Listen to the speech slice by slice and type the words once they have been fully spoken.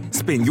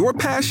spin your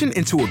passion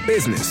into a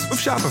business with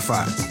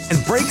Shopify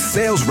and break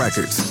sales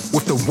records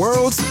with the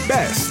world's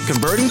best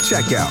converting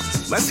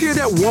checkout. Let's hear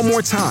that one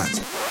more time.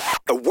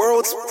 The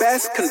world's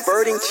best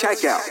converting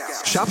checkout.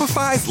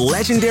 Shopify's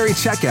legendary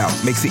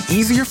checkout makes it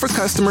easier for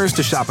customers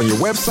to shop on your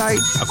website,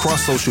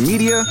 across social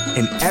media,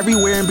 and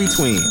everywhere in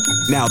between.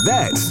 Now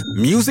that's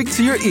music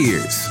to your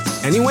ears.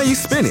 Any way you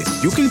spin it,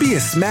 you can be a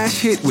smash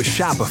hit with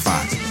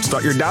Shopify.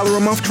 Start your $1 a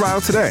month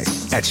trial today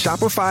at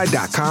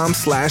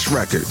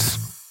shopify.com/records.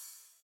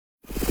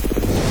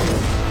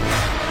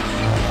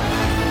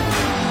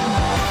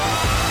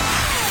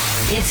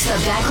 It's the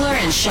Beckler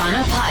and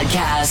Seanna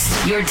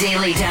podcast, your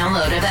daily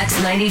download of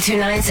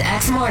X92.9's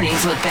X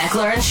Mornings with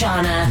Beckler and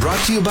Seanna. Brought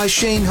to you by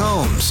Shane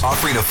Homes,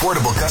 offering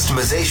affordable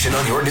customization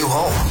on your new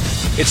home.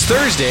 It's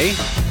Thursday,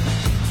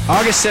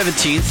 August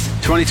 17th,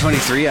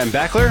 2023. I'm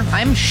Beckler.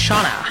 I'm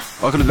Seanna.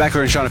 Welcome to the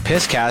Beckler and Seanna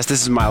Pisscast.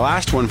 This is my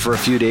last one for a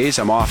few days.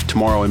 I'm off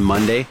tomorrow and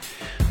Monday.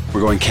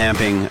 We're going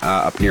camping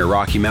up near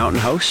Rocky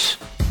Mountain House.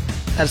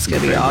 That's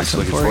going to be awesome.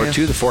 Looking forward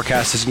to. The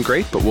forecast isn't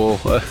great, but we'll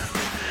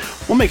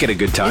make it a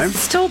good time. It's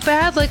still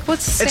bad? Like,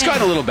 what's the It's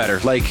gotten a little better.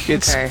 Like,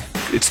 it's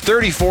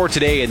 34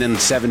 today and then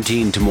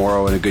 17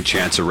 tomorrow and a good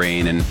chance of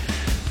rain. And I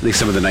think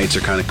some of the nights are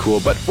kind of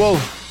cool, but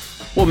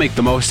we'll make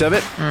the most of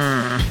it.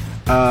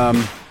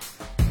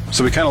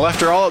 So we kind of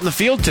left her all out in the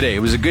field today. It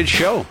was a good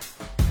show.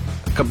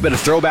 A bit of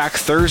throwback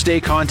Thursday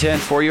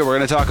content for you. We're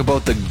going to talk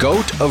about the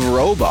GOAT of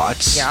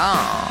robots.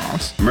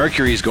 Yes.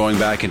 Mercury's going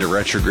back into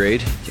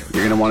retrograde. You're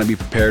going to want to be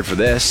prepared for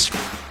this.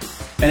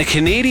 And a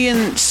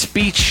Canadian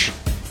speech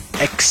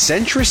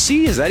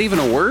eccentricity? Is that even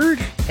a word?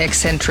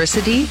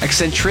 Eccentricity?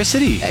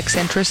 Eccentricity.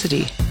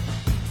 Eccentricity.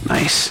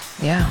 Nice.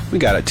 Yeah. We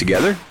got it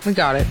together. We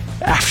got it.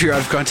 After your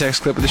out of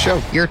context clip of the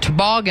show. You're a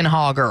toboggan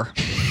hogger.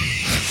 The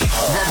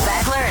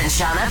Beckler and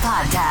Seanna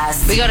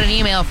podcast. We got an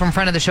email from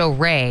friend of the show,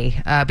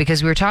 Ray,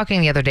 because we were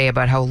talking the other day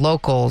about how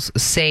locals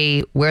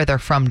say where they're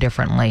from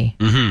differently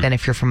than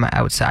if you're from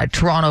outside.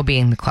 Toronto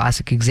being the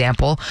classic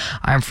example.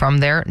 I'm from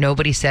there.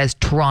 Nobody says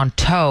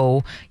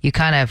Toronto. You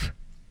kind of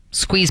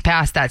squeeze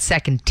past that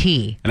second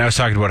T. And I was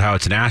talking about how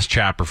it's an ass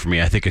chapper for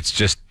me. I think it's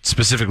just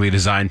specifically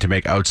designed to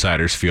make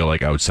outsiders feel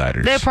like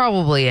outsiders. There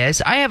probably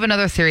is. I have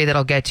another theory that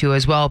I'll get to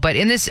as well. But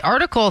in this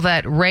article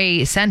that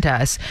Ray sent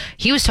us,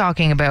 he was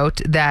talking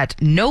about that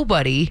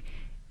nobody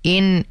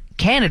in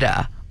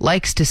Canada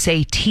likes to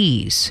say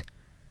T's.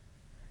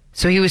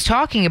 So he was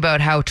talking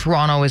about how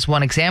Toronto is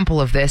one example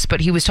of this,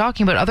 but he was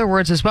talking about other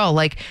words as well.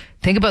 Like,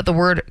 think about the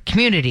word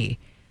community.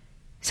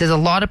 He says a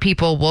lot of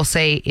people will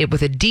say it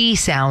with a D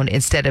sound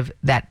instead of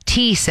that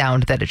T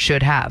sound that it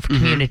should have.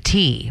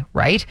 Community,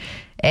 right?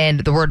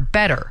 And the word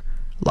better.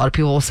 A lot of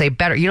people will say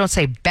better. You don't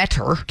say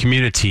better.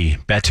 Community,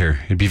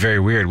 better. It'd be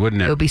very weird,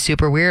 wouldn't it? It would be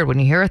super weird when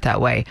you hear it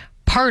that way.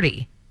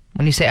 Party.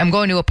 When you say, I'm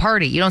going to a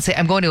party, you don't say,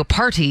 I'm going to a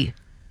party.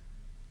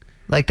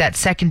 Like that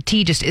second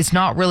T just is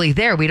not really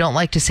there. We don't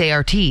like to say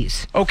our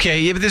T's.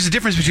 Okay, yeah, but there's a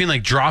difference between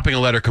like dropping a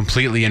letter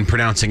completely and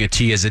pronouncing a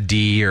T as a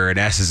D or an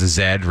S as a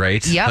Z,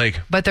 right? Yeah,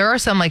 but there are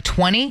some like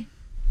 20,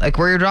 like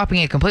where you're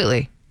dropping it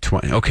completely.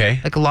 20,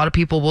 okay. Like a lot of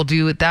people will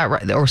do it that,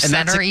 right? Or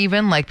center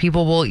even. Like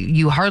people will,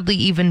 you hardly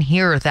even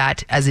hear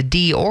that as a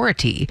D or a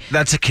T.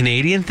 That's a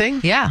Canadian thing?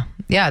 Yeah.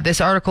 Yeah,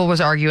 this article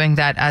was arguing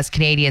that as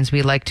Canadians,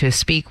 we like to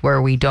speak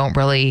where we don't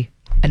really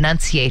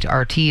enunciate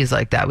our T's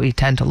like that. We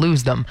tend to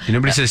lose them.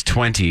 Nobody says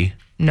 20.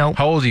 No.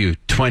 How old are you?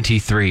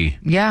 23.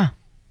 Yeah.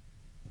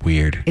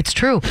 Weird. It's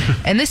true.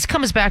 And this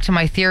comes back to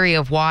my theory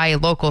of why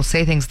locals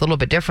say things a little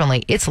bit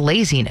differently. It's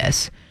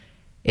laziness.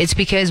 It's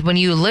because when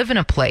you live in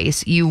a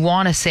place, you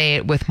want to say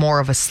it with more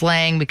of a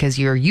slang because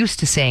you're used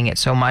to saying it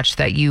so much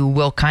that you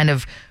will kind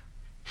of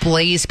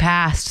blaze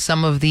past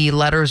some of the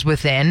letters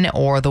within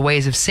or the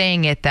ways of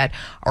saying it that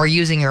are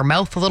using your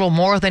mouth a little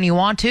more than you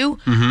want to.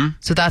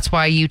 So that's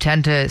why you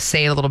tend to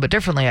say it a little bit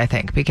differently, I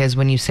think, because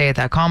when you say it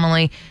that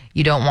commonly,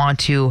 you don't want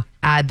to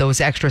add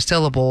those extra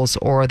syllables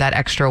or that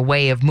extra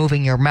way of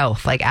moving your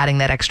mouth, like adding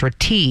that extra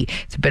T.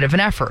 It's a bit of an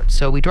effort,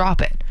 so we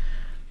drop it.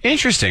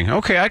 Interesting.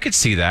 Okay, I could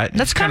see that.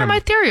 That's kind of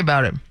my theory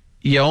about it.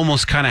 You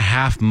almost kind of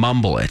half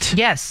mumble it.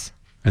 Yes.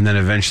 And then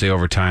eventually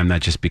over time,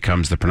 that just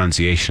becomes the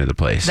pronunciation of the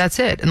place. That's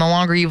it. And the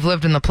longer you've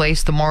lived in the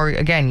place, the more,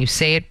 again, you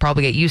say it,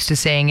 probably get used to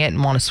saying it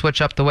and want to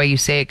switch up the way you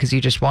say it because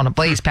you just want to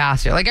blaze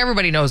past it. Like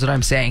everybody knows what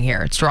I'm saying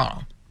here. It's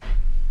Toronto.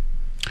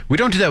 We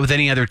don't do that with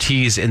any other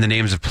T's in the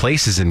names of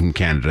places in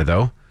Canada,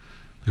 though.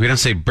 We don't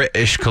say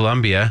British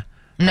Columbia.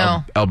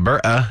 No.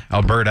 Alberta,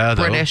 though.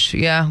 British,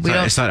 yeah.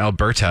 It's not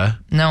Alberta.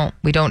 No,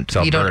 we don't. It's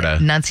Alberta. You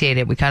don't enunciate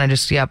it. We kind of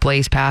just,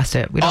 blaze past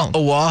it. We don't.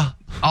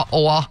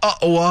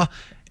 Ottawa.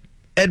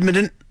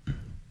 Edmonton.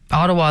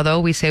 Ottawa,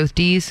 though, we say with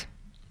D's.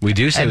 We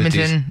do say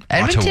Edmonton. with D's.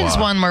 Edmonton's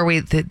one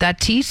where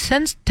that T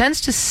tends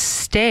to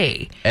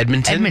stay.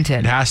 Edmonton?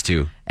 It has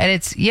to. And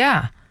it's,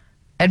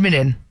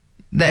 Edmonton.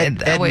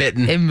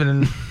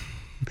 Edmonton.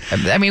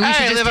 I mean, we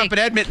should just live up in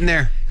Edmonton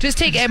there. Just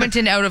take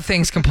Edmonton out of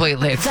things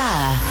completely. The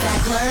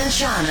Beckler and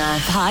Seanna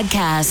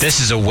podcast. This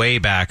is a way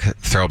back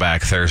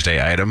throwback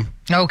Thursday item.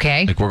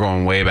 Okay. Like we're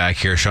going way back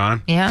here,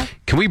 Sean. Yeah.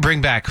 Can we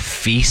bring back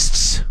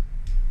feasts?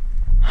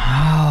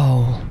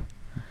 Oh.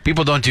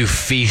 People don't do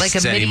feasts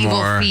Like a medieval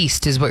anymore.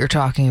 feast is what you're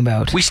talking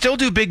about. We still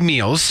do big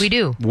meals. We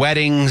do.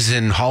 Weddings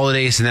and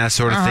holidays and that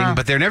sort of thing,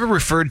 but they're never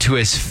referred to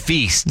as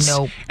feasts.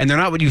 Nope. And they're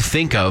not what you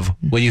think of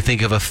when you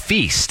think of a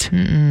feast.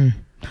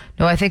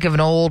 No, I think of an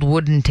old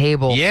wooden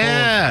table.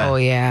 Yeah. Oh,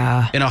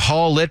 yeah. In a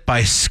hall lit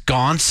by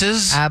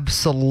sconces.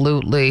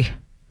 Absolutely.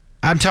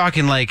 I'm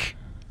talking like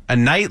a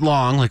night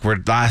long, like where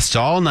it lasts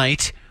all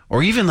night,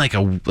 or even like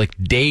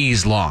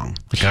days long,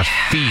 like a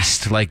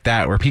feast like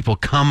that where people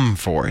come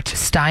for it.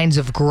 Steins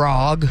of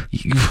grog.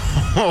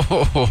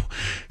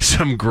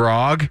 Some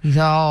grog.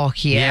 Oh,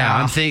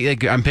 yeah.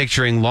 I'm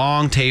picturing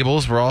long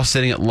tables. We're all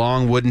sitting at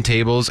long wooden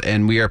tables,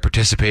 and we are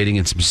participating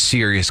in some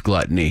serious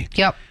gluttony.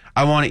 Yep.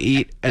 I want to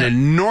eat an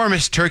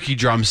enormous turkey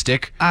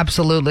drumstick,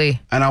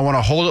 Absolutely. and I want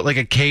to hold it like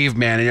a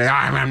caveman.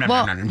 And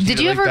Well, did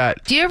you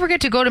ever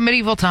get to go to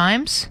medieval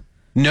times?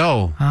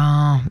 No.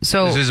 Oh,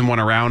 so This isn't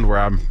one around where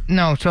I'm.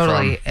 no,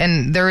 totally. from.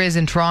 And there is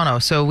in Toronto,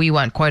 so we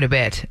went quite a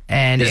bit,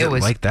 and Is it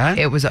was like that?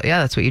 It was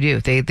that's what you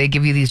do. They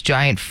give you these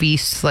giant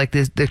feasts, like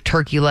the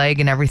turkey leg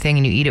and everything,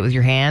 and you eat it with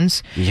your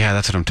hands, Yeah,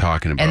 that's what I'm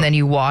talking about. and then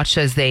you watch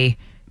as they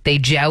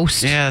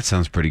joust. Yeah, that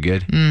sounds pretty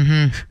good.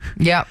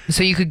 Yeah,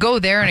 so you could go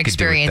there and I could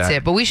do with experience that.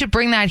 it, but we should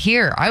bring that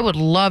here. I would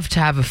love to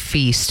have a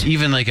feast.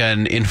 Even like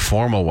an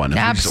informal one. If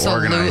we just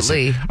organize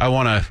it.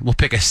 Absolutely. We'll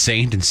pick a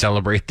saint and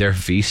celebrate their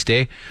feast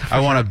day. I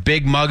want a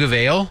big mug of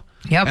ale.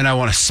 Yep. And I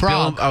want to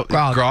spill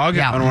Grog.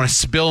 Yeah. I want to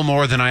spill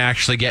more than I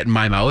actually get in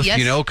my mouth, Yes.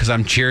 because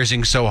I'm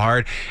cheersing so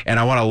hard, and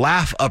I want to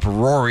laugh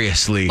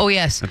uproariously. Oh,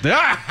 yes.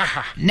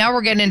 Now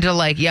we're getting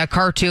into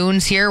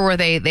cartoons here where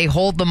they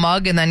hold the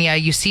mug and then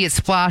you see it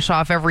splash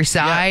off every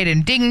side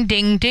and ding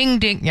ding ding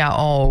ding. Yeah,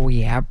 oh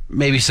yeah.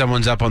 Maybe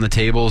someone's up on the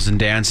tables and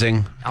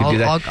dancing. Could do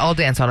that. I'll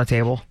dance on a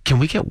table. Can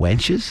we get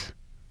wenches?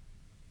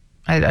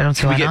 I don't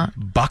see Can why we get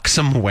not.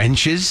 buxom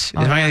wenches?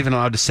 Am I even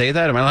allowed to say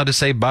that? Am I allowed to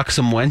say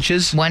buxom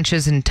wenches?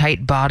 Wenches in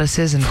tight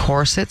bodices and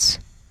corsets.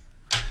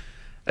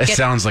 It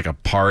sounds like a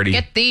party.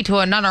 Get thee to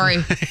a nunnery.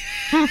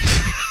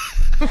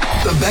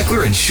 The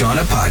Beckler and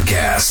Seanna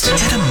Podcast.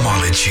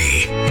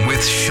 Etymology with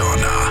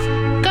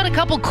Seanna. Got a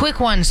couple quick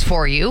ones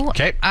for you.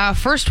 Okay.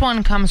 First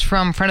one comes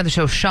from friend of the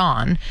show,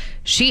 Sean.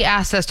 She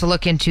asked us to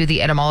look into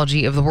the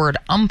etymology of the word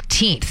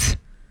umpteenth.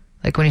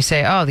 Like when you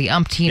say, the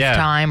umpteenth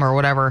time or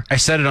whatever. I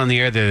said it on the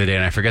air the other day,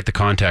 and I forget the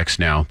context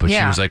now, but she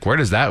Yeah. was like, where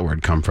does that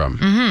word come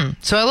from?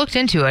 So I looked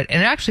into it,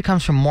 and it actually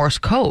comes from Morse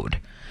code.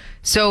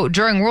 So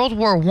during World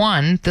War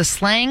I, the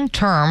slang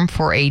term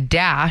for a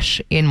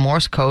dash in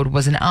Morse code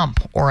was an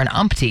ump or an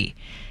umpty.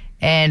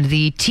 And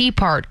the T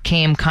part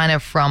came kind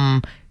of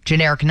from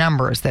generic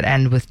numbers that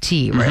end with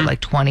T, right? Like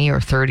 20 or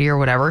 30 or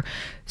whatever.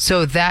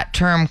 So that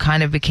term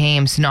kind of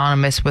became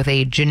synonymous with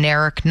a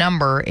generic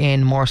number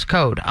in Morse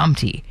code,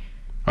 umpty.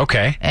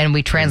 Okay. And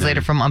we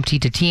translated from umpty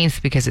to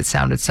teenth because it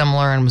sounded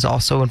similar and was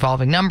also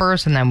involving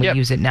numbers, and then we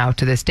use it now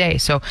to this day.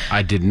 So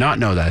I did not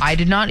know that. I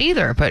did not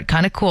either, but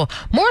kind of cool.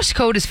 Morse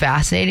code is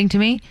fascinating to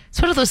me.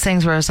 It's one of those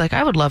things where I was like,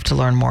 I would love to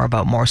learn more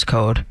about Morse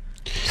code.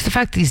 Just the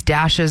fact that these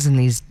dashes and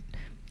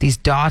these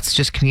dots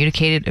just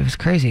communicated, it was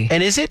crazy.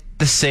 And is it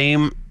the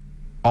same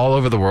all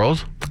over the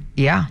world?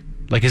 Yeah.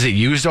 Like, is it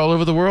used all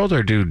over the world,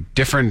 or do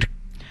different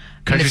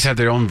countries have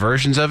their own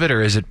versions of it,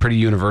 or is it pretty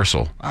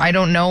universal? I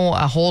don't know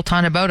a whole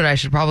ton about it. I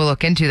should probably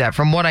look into that.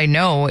 From what I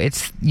know,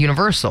 it's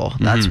universal.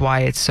 That's why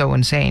it's so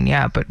insane.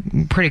 Yeah, but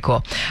pretty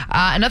cool.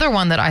 Another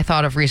one that I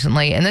thought of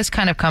recently, and this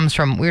kind of comes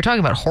from, we were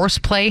talking about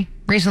horseplay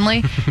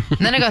recently, and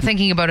then I got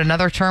thinking about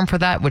another term for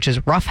that, which is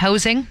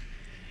roughhousing.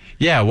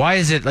 Yeah, why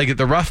is it, like,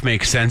 the rough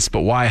makes sense,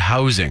 but why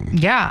housing?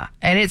 Yeah,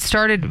 and it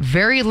started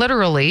very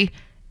literally.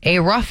 A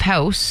rough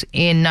house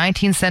in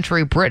 19th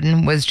century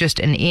Britain was just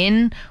an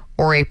inn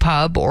or a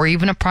pub or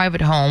even a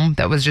private home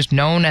that was just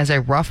known as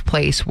a rough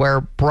place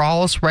where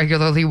brawls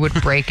regularly would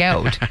break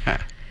out.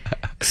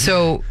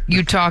 So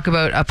you talk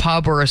about a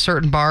pub or a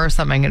certain bar or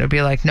something, and it would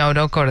be like, no,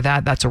 don't go to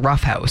that. That's a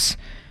rough house.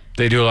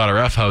 They do a lot of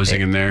rough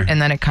housing in there.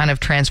 And then it kind of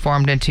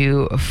transformed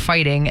into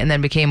fighting and then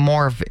became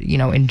more of,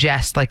 in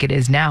jest like it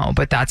is now.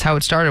 But that's how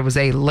it started, was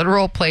a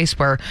literal place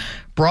where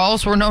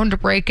brawls were known to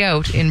break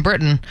out in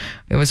Britain.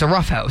 It was a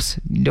rough house.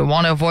 You don't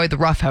want to avoid the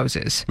rough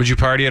houses. Would you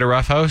party at a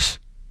rough house?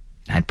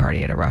 I'd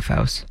party at a rough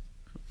house.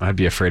 I'd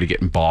be afraid of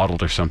getting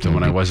bottled or something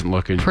when I wasn't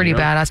looking. Pretty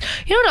badass.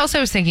 You know what else I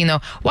was thinking, though?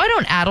 Why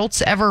don't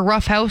adults ever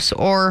roughhouse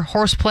or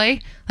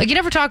horseplay? Like, you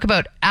never talk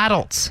about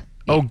adults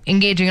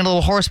engaging in a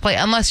little horseplay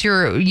unless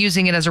you're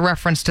using it as a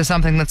reference to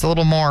something that's a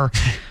little more...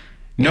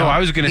 No, I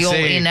was going to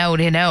say... in,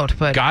 out,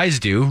 but... Guys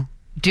do.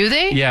 Do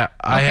they? Yeah,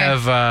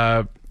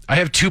 Okay. I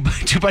have two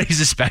buddies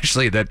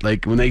especially that,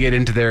 like, when they get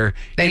into their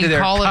Then into you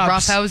their call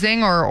cups, it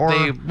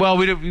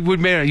roughhousing we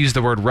may not use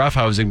the word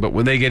roughhousing, but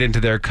when they get into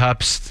their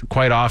cups,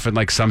 quite often,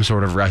 like, some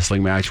sort of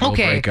wrestling match will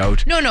break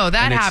out. No,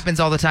 that happens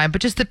all the time,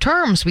 but just the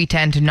terms we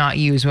tend to not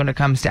use when it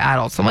comes to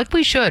adults. I'm like,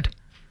 we should.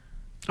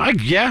 I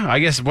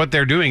guess what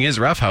they're doing is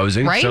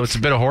roughhousing, Right? so it's a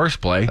bit of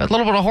horseplay. A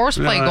little bit of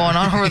horseplay going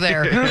on over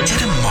there.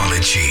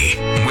 Etymology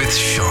with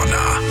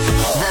Seanna.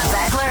 The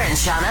Beckler and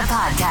Seanna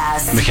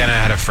Podcast. McKenna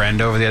had a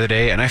friend over the other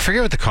day, and I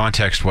forget what the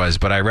context was,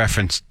 but I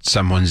referenced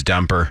someone's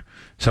dumper.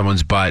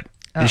 someone's butt.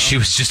 And she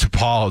was just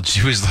appalled.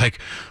 She was like,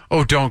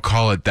 "Oh, don't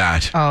call it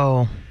that."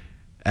 Oh.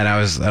 And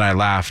I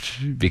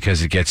laughed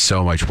because it gets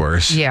so much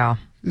worse. Yeah.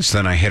 So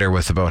then I hit her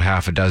with about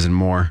half a dozen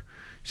more.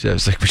 So I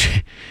was like,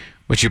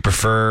 would you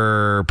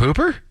prefer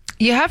pooper?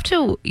 You have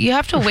to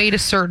wait a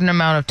certain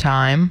amount of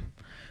time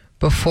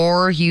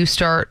before you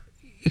start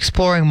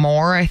exploring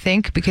more, I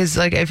think, because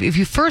like if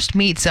you first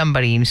meet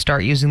somebody and you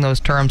start using those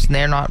terms and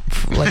they're not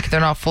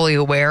fully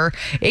aware,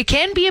 it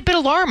can be a bit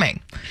alarming.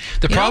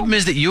 The problem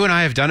is that you and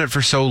I have done it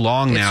for so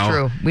long now. It's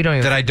true. We don't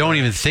even that I don't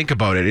even think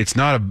about it. It's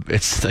not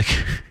it's like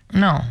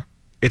no.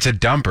 It's a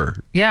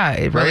dumper. Yeah,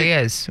 it really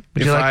is.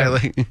 Would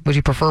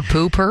you prefer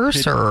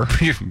poopers or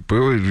your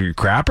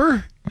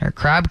crapper? Your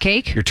crab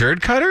cake? Your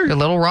turd cutter? Your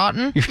little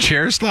rotten? Your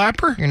chair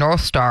slapper? Your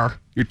North Star?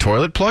 Your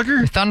toilet plugger?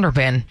 Your thunder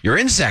bin? Your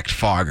insect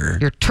fogger?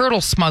 Your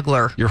turtle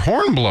smuggler? Your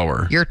horn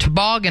blower? Your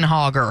toboggan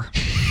hogger?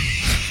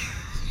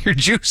 Your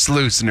juice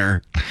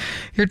loosener?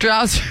 Your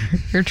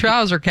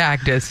trouser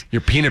cactus?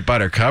 Your peanut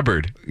butter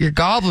cupboard? Your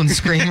goblin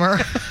screamer?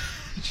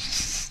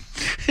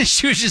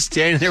 She was just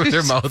standing there with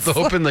her mouth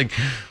open like,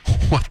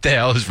 what the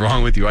hell is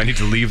wrong with you? I need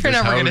to leave this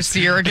house. You're never going to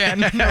see her again.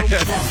 The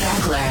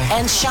Beckler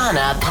and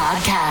Seanna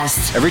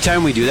podcast. Every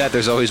time we do that,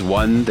 there's always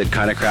one that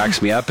kind of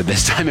cracks me up. And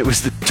this time it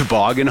was the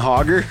toboggan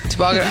hogger.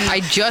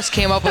 I just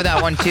came up with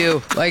that one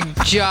too.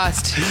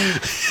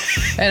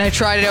 And I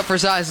tried it out for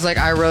size. It's like,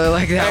 I really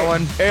like that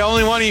one. Hey,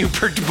 only one of you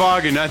per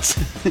toboggan. That's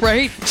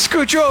right.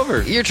 Scooch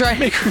over.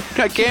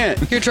 I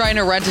can't. You're trying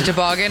to rent a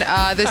toboggan.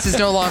 This is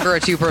no longer a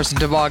 2-person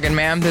toboggan,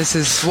 ma'am. This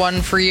is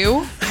one for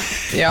you.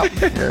 Yep.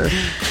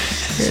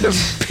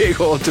 It's a big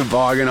old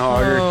toboggan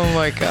hogger. Oh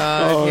my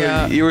God.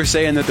 Yeah. You were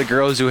saying that the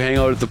girls who hang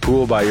out at the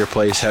pool by your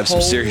place have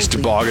some serious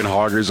toboggan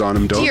hoggers on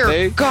them, don't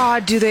they? Dear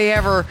God, do they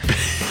ever?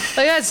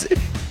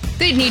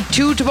 They need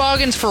 2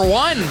 toboggans for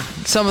one.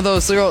 Some of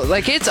those,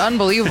 it's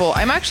unbelievable.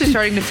 I'm actually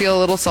starting to feel a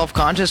little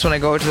self-conscious when I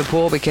go to the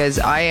pool because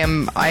I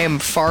am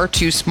far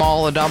too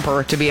small a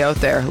dumper to be out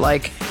there.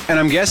 And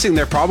I'm guessing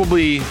they're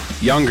probably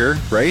younger,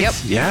 right? Yep.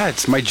 Yeah,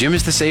 my gym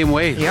is the same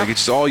way. Yep.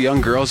 It's all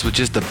young girls with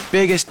just the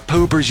biggest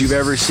poopers you've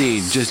ever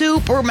seen. Just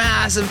super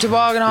massive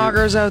toboggan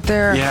hoggers out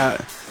there. Yeah.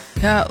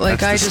 Yeah,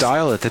 that's the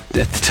style at the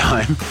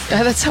time.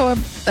 Yeah, that's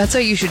how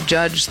you should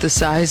judge the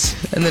size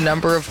and the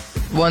number of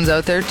ones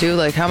out there too.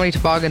 Like how many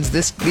toboggans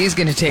these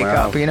going to take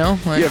up? You know,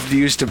 you have to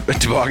use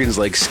toboggans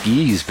like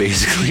skis,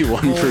 basically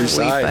one per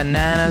side.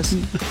 Bananas.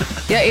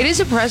 Yeah, it is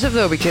impressive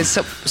though because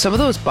some of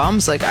those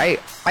bums, I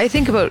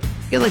think about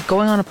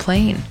going on a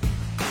plane,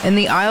 and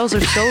the aisles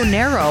are so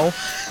narrow,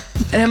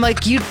 and I'm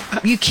like, you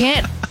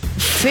can't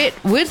fit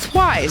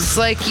width-wise.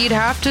 You'd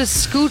have to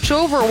scooch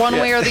over one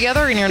way or the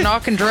other, and you're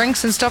knocking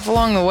drinks and stuff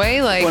along the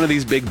way. One of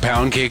these big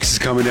pound cakes is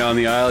coming down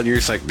the aisle, and you're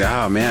just like,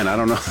 oh man, I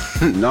don't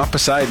know, not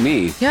beside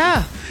me.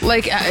 Yeah,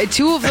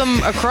 2 of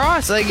them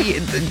across.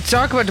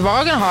 Talk about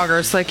toboggan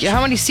hoggers.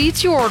 How many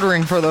seats you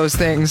ordering for those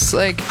things?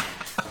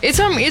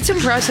 It's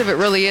impressive. It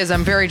really is.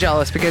 I'm very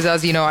jealous because,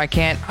 as you know, I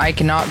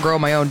cannot grow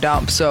my own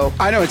dump. So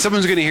I know, and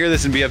someone's going to hear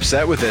this and be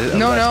upset with it.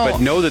 No. But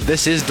know that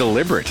this is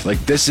deliberate.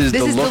 This is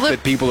the look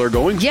that people are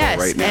going for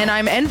right now. And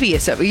I'm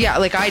envious of it. Yeah,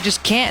 I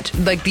just can't.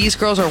 These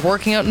girls are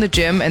working out in the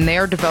gym and they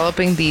are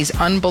developing these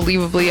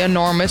unbelievably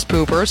enormous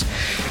poopers.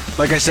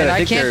 Like I said,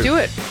 I can't do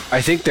it.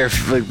 I think they're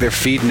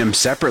feeding them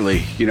separately.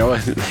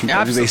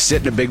 They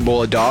sit in a big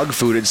bowl of dog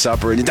food at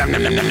supper and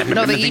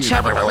no, they each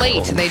have a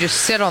plate and they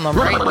just sit on them,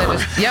 right?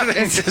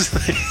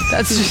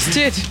 That's just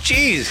it.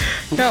 Jeez.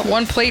 Yeah,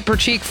 1 plate per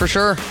cheek for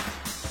sure.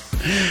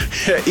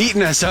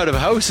 Eating us out of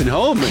house and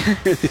home.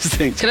 These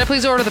things. Can I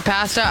please order the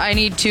pasta? I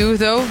need 2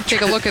 though.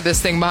 Take a look at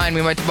this thing behind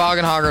me. My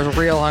toboggan hogger is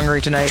real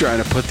hungry tonight.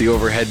 Trying to put the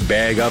overhead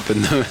bag up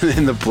in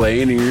the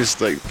plane, and you're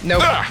just like,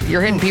 nope. You're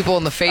hitting people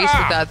in the face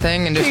with that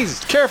thing and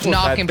just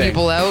knocking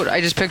people out.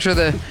 I just picture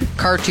the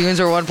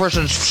cartoons where one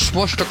person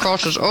smushed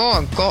across his.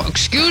 Oh God!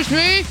 Excuse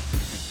me,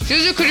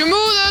 could you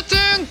move that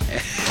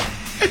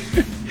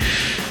thing?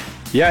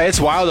 Yeah, it's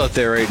wild out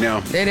there right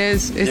now. It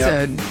is. It's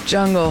a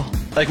jungle.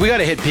 We got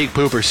to hit peak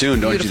pooper soon,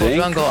 don't Beautiful you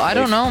think? Jungle. I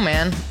don't know,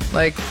 man.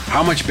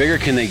 How much bigger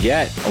can they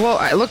get? Well,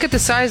 I look at the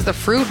size of the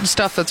fruit and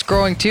stuff that's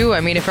growing too.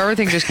 I mean, if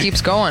everything just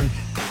keeps going,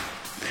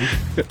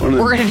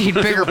 we're going to need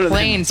bigger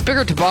planes,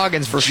 bigger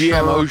toboggans for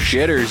GMO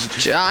sure. shitters.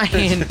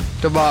 Giant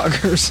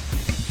toboggers.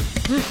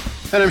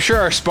 And I'm sure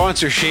our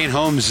sponsor, Shane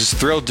Holmes, is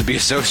thrilled to be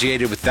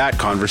associated with that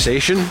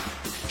conversation.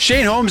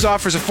 Shane Holmes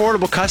offers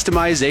affordable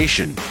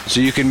customization,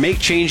 so you can make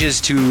changes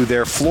to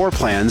their floor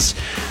plans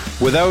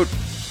without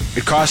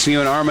it costing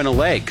you an arm and a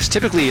leg. 'Cause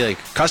typically,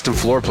 custom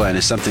floor plan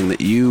is something that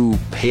you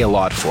pay a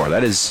lot for.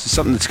 That is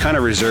something that's kind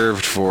of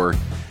reserved for,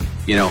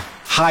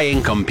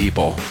 high-income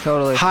people.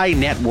 Totally. High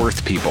net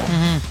worth people.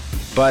 Mm-hmm.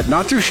 But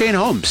not through Shane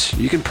Holmes.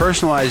 You can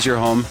personalize your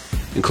home,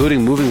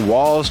 including moving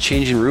walls,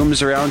 changing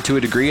rooms around to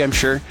a degree, I'm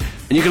sure.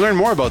 And you can learn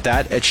more about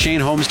that at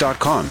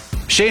shaneholmes.com.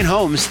 Shane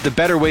Holmes, the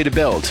better way to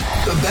build.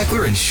 The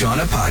Beckler and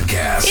Seanna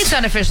podcast. It's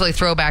unofficially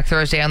Throwback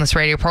Thursday on this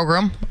radio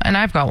program, and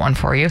I've got one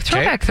for you.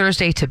 Throwback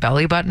Thursday to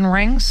belly button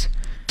rings.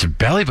 To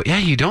belly button. Yeah,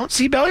 you don't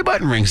see belly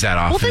button rings that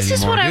often. Well, this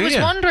is anymore, what I was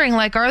wondering.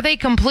 Like, are they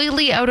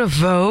completely out of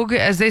vogue,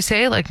 as they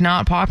say, like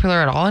not popular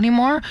at all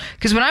anymore?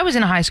 Because when I was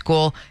in high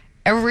school,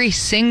 every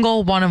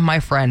single one of my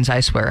friends, I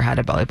swear, had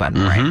a belly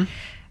button ring.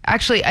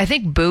 Actually, I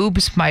think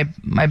Boobs, my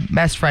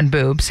best friend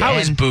Boobs. How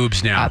is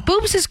Boobs now?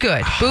 Boobs is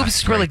good. Boobs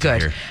is really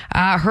good.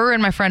 Her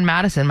and my friend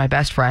Madison, my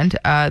best friend,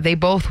 they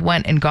both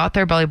went and got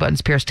their belly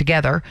buttons pierced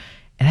together.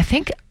 And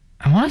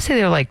I want to say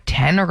they were like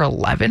 10 or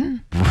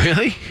 11.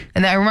 Really?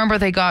 And I remember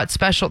they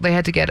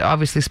had to get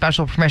obviously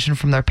special permission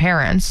from their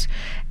parents.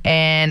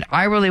 And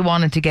I really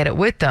wanted to get it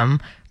with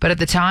them. But at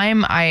the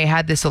time, I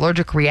had this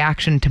allergic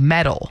reaction to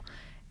metal.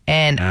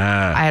 And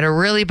I had a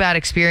really bad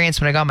experience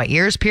when I got my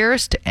ears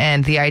pierced.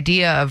 And the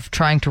idea of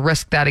trying to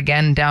risk that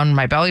again down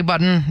my belly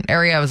button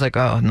area, I was like,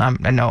 oh,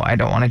 no, I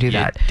don't want to do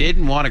that.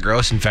 Didn't want a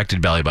gross infected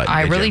belly button.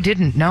 I really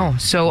didn't, no.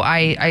 So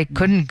I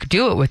couldn't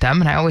do it with them.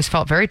 And I always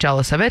felt very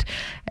jealous of it.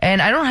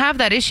 And I don't have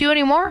that issue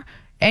anymore.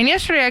 And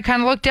yesterday I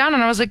kind of looked down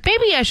and I was like,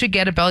 maybe I should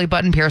get a belly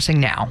button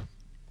piercing now.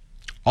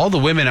 All the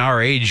women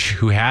our age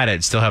who had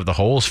it still have the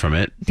holes from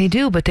it. They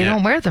do, but they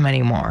don't wear them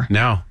anymore.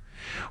 No.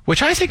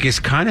 Which I think is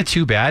kind of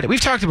too bad. We've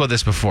talked about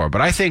this before,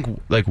 but I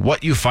think like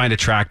what you find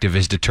attractive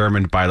is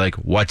determined by like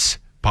what's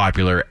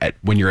popular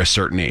when you're a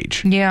certain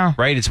age. Yeah.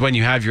 Right? It's when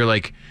you have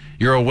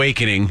your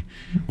awakening,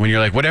 when you're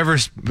like,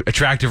 whatever's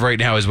attractive right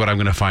now is what I'm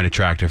going to find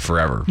attractive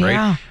forever. Right?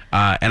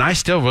 Yeah. And I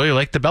still really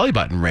like the belly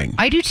button ring.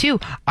 I do too.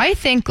 I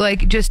think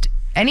like just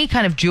any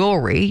kind of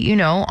jewelry,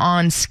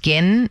 on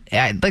skin,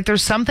 like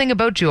there's something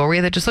about jewelry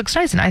that just looks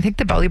nice. And I think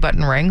the belly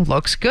button ring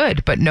looks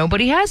good, but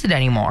nobody has it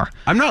anymore.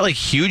 I'm not like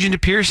huge into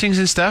piercings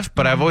and stuff,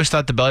 but I've always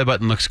thought the belly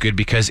button looks good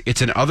because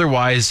it's an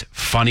otherwise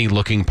funny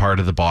looking part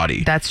of the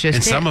body. That's just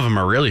And some of them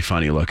are really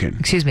funny looking.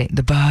 Excuse me,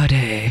 the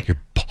body. Your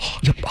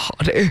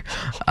body.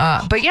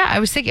 But yeah, I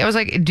was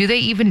like, do they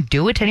even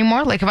do it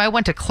anymore? Like if I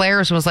went to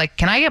Claire's and was like,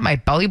 can I get my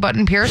belly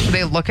button pierced? Would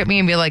they look at me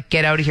and be like,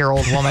 get out of here,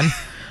 old woman?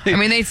 I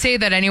mean, they'd say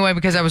that anyway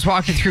because I was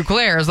walking through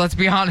Claire's, let's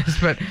be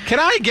honest, but... Can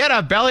I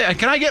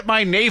get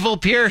my navel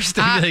pierced?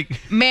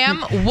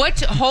 Ma'am, what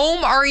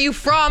home are you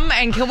from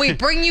and can we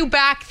bring you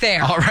back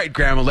there? All right,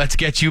 Grandma, let's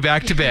get you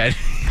back to bed.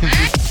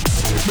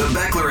 The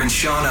Beckler and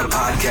Seanna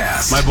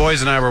podcast. My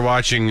boys and I were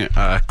watching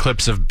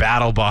clips of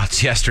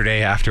BattleBots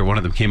yesterday after one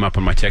of them came up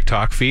on my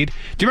TikTok feed.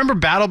 Do you remember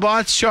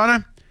BattleBots,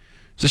 Shauna?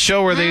 It's a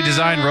show where they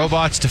design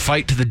robots to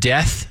fight to the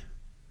death.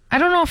 I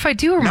don't know if I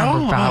do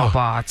remember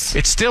BattleBots.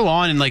 It's still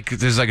on, and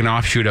there's an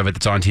offshoot of it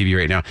that's on TV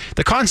right now.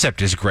 The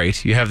concept is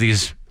great. You have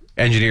these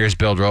engineers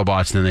build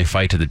robots, and then they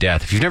fight to the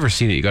death. If you've never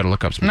seen it, you got to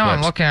look up some clips.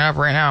 I'm looking it up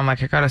right now. I'm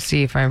like, I got to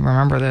see if I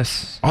remember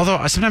this.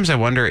 Although sometimes I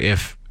wonder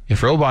if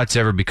robots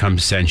ever become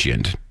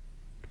sentient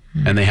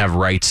and they have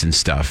rights and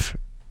stuff,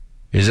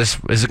 is it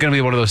going to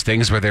be one of those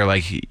things where they're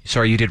like,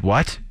 sorry, you did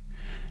what?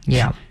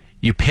 Yeah.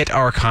 You pit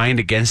our kind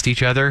against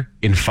each other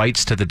in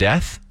fights to the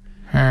death?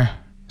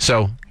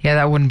 So yeah,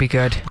 that wouldn't be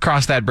good.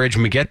 Cross that bridge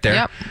when we get there.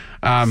 Yep.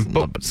 A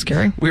little bit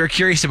scary. We were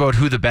curious about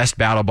who the best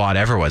BattleBot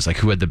ever was, like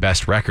who had the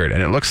best record,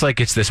 and it looks like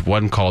it's this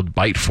one called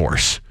Bite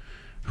Force,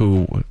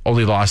 who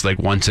only lost like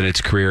once in its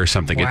career or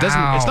something.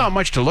 Wow. It's not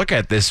much to look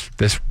at this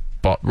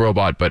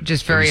robot, but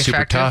just very super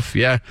effective. tough.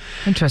 Yeah,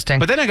 interesting.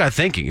 But then I got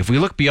thinking, if we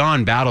look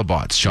beyond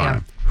BattleBots,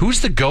 Shauna,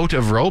 who's the GOAT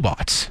of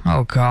robots?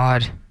 Oh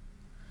God,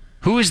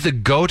 who is the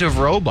GOAT of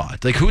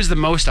robots? Like, who's the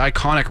most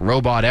iconic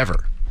robot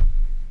ever?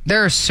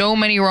 There are so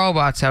many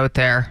robots out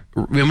there.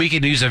 And we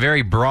could use a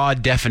very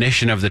broad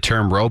definition of the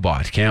term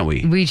robot, can't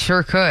we? We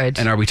sure could.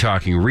 And are we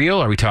talking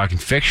real? Are we talking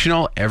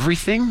fictional?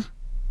 Everything?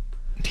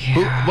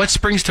 Yeah. What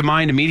springs to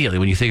mind immediately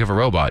when you think of a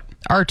robot?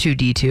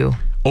 R2-D2.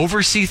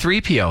 Over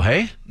C-3PO,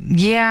 hey?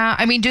 Yeah,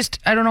 I mean,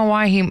 I don't know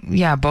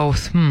why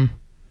both.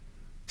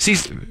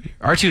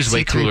 R2 is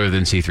way cooler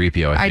than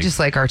C-3PO, I think. I just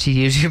like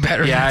R2-D2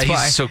 better. Yeah, that's he's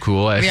why. so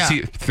cool. Yeah.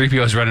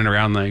 C-3PO is running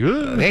around like...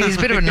 He's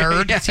a bit of a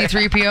nerd,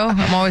 C-3PO.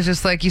 I'm always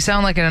just like, you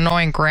sound like an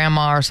annoying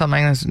grandma or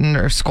something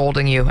that's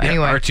scolding you.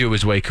 Anyway. Yeah, R2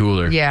 was way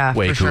cooler. Yeah,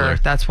 way for cooler.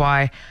 Sure. That's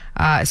why.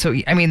 So,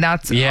 I mean,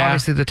 that's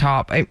obviously the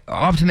top.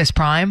 Optimus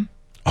Prime.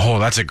 Oh,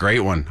 that's a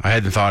great one. I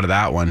hadn't thought of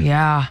that one.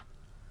 Yeah.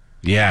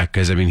 Yeah,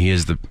 because, I mean, he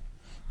is the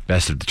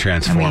best of the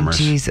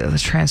Transformers. I mean, geez, the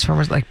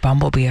Transformers, like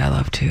Bumblebee, I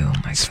love too.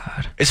 Oh, my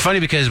God. It's funny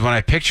because when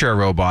I picture a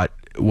robot,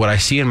 what I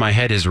see in my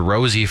head is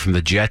Rosie from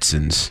the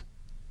Jetsons.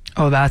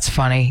 Oh, that's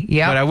funny.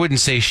 Yeah. But I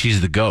wouldn't say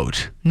she's the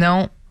GOAT.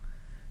 No,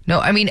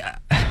 I mean,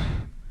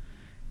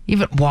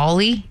 even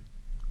Wall-E.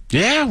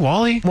 Yeah,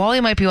 Wall-E. Wall-E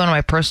might be one of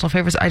my personal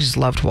favorites. I just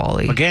loved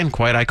Wall-E. Again,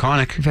 quite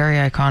iconic. Very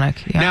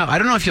iconic. Yeah. Now, I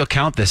don't know if you'll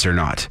count this or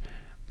not,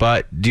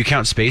 but do you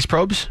count space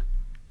probes?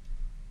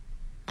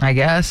 I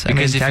guess.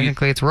 Because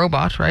technically it's a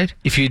robot, right?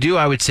 If you do,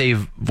 I would say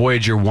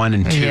Voyager 1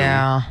 and 2.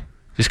 Yeah.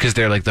 Just because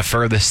they're like the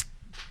furthest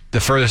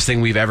thing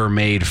we've ever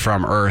made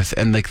from Earth.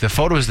 And like the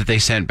photos that they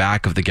sent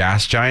back of the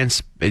gas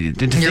giants.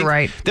 You're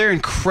right. They're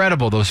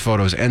incredible, those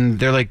photos. And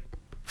they're like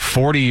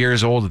 40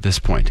 years old at this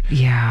point.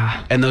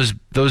 Yeah. And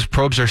those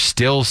probes are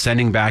still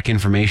sending back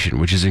information,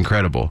 which is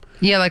incredible.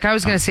 Yeah, like I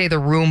was going to say the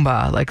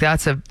Roomba. Like the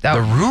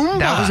Roomba?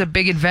 That was a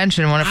big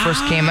invention when it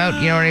first came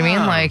out. You know what I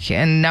mean? Like,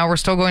 and now we're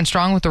still going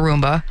strong with the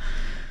Roomba.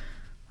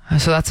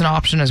 So that's an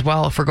option as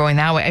well if we're going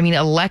that way. I mean,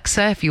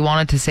 Alexa, if you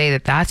wanted to say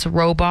that that's a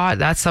robot,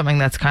 that's something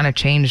that's kind of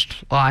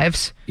changed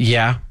lives.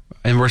 Yeah.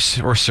 And we're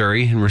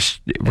Siri, and we're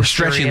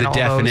stretching and the all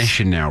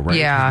definition those. now, right?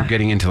 Yeah. We're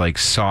getting into like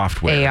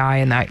software. AI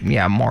and that,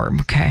 yeah, more,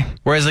 okay.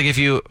 Whereas like if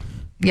you...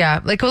 Yeah,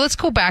 like well, let's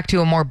go back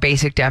to a more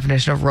basic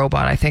definition of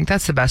robot. I think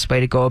that's the best way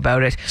to go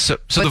about it. So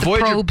but the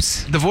Voyager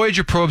probes. The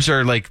Voyager probes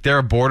are like, they're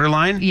a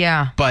borderline.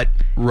 Yeah. But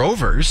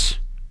rovers...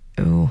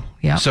 Ooh,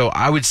 yeah. So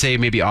I would say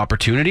maybe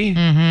Opportunity,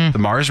 the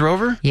Mars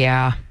rover.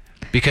 Yeah.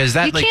 Because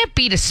that you can't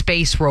beat a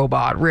space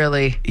robot,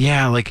 really.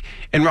 Yeah, like,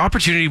 and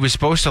Opportunity was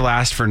supposed to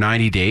last for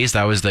 90 days.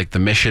 That was like the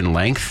mission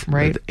length.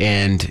 Right.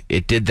 And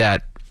it did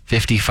that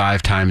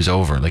 55 times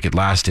over. Like it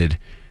lasted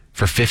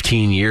for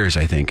 15 years,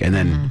 I think, and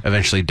then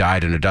eventually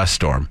died in a dust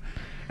storm.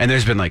 And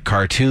there's been like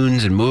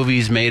cartoons and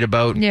movies made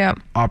about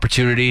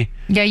Opportunity.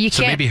 Yeah, you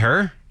so can't. Maybe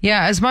her?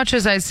 Yeah, as much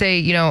as I'd say,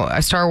 you know,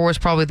 Star Wars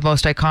probably the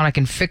most iconic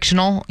and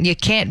fictional, you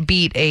can't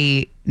beat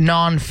a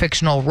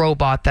non-fictional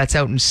robot that's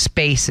out in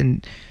space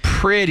and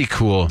pretty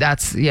cool.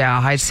 That's, yeah,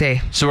 I'd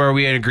say. So are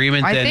we in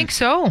agreement then? I think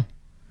so.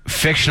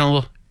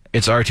 Fictional,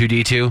 it's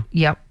R2-D2.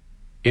 Yep.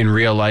 In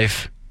real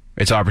life,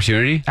 it's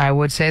Opportunity. I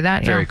would say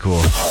that, Very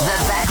cool. The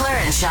Beckler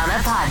and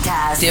Seanna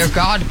podcast. Dear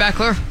God,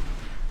 Beckler,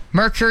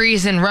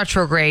 Mercury's in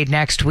retrograde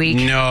next week.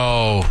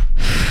 No.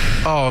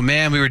 Oh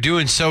man, we were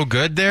doing so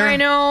good there. I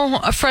know.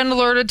 A friend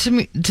alerted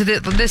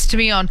this to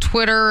me on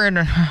Twitter,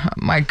 and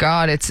my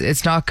God,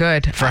 it's not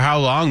good. For how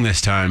long this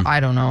time? I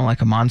don't know,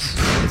 like a month.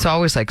 It's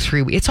always like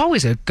 3 weeks. It's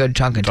always a good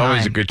chunk of time.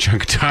 Always a good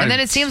chunk of time. And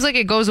then it seems like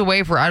it goes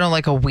away for, I don't know,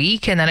 like a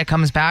week, and then it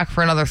comes back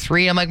for another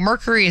 3. I'm like,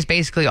 Mercury is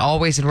basically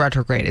always in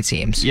retrograde, it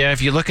seems. Yeah,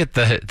 if you look at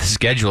the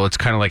schedule, it's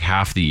kind of like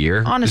half the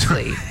year.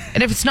 Honestly.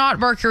 And if it's not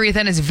Mercury,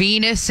 then it's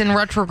Venus in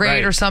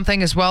retrograde or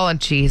something as well, and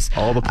geez.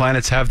 All the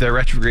planets have their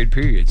retrograde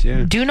periods,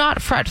 yeah. Do not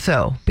fret,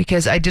 though,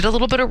 because I did a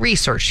little bit of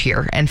research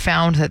here and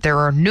found that there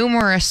are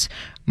numerous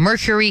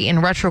Mercury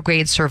in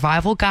retrograde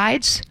survival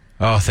guides.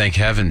 Oh, thank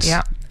heavens.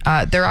 Yeah.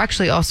 They're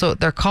actually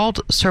they're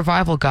called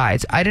survival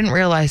guides. I didn't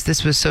realize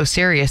this was so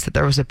serious that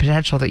there was a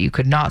potential that you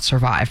could not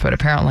survive, but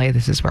apparently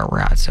this is where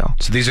we're at. So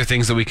these are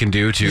things that we can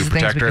do to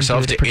protect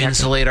ourselves, to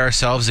insulate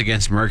ourselves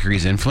against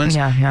Mercury's influence.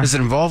 Yeah, yeah. Does it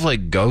involve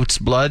like goat's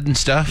blood and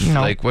stuff? No,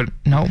 like what?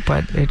 No,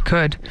 but it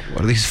could.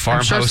 What are these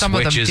farmhouse I'm sure some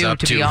witches of them do, up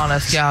to? To be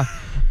honest, yeah.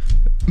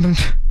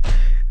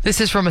 This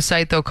is from a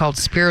site, though, called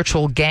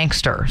Spiritual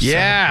Gangster.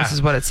 Yeah. So this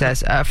is what it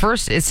says.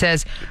 First, it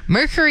says,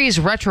 Mercury's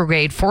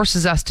retrograde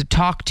forces us to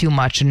talk too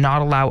much and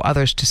not allow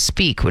others to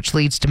speak, which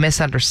leads to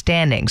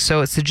misunderstanding.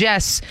 So it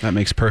suggests... That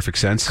makes perfect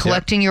sense.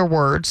 Collecting your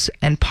words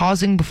and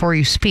pausing before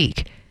you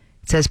speak.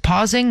 It says,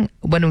 pausing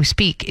when we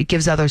speak, it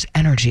gives others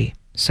energy.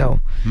 So,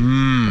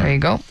 there you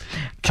go.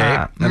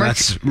 Okay. And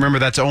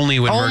that's only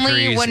when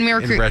Mercury is in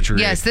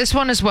retrograde. Yes, this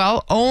one as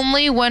well.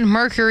 Only when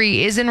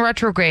Mercury is in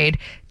retrograde,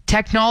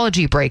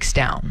 technology breaks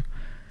down.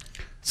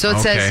 So it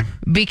says,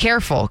 be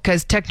careful,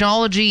 because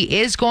technology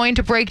is going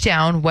to break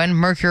down when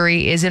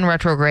Mercury is in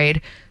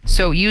retrograde.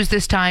 So use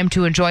this time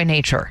to enjoy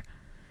nature.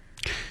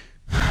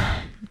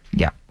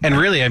 Yeah. And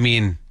really, I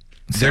mean,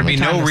 there'd be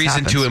no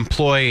reason to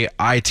employ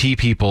IT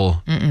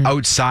people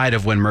outside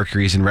of when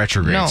Mercury's in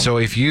retrograde. No. So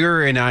if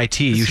you're in IT,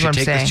 you should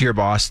take this to your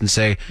boss and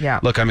say,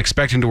 look, I'm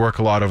expecting to work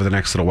a lot over the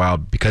next little while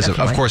because of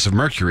course, of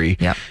Mercury.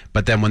 Yep.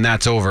 But then when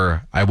that's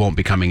over, I won't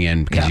be coming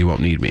in because you won't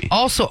need me.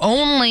 Also,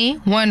 only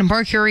when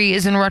Mercury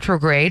is in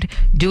retrograde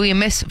do we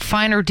miss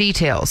finer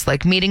details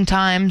like meeting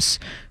times,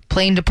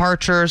 plane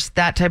departures,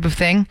 that type of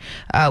thing.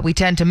 We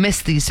tend to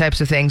miss these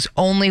types of things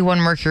only when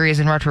Mercury is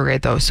in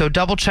retrograde, though. So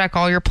double check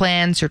all your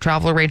plans, your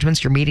travel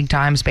arrangements, your meeting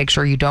times. Make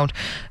sure you don't,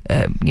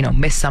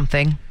 miss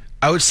something.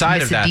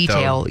 Outside of that,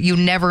 detail. Though, you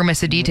never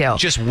miss a detail.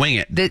 Just wing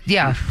it.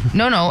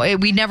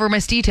 We never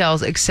miss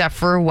details except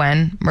for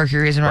when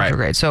Mercury is in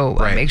retrograde. So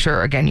make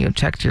sure, again, you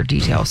check your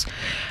details.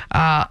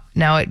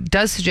 Now, it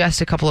does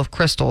suggest a couple of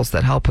crystals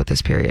that help with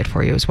this period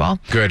for you as well.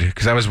 Good,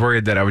 because I was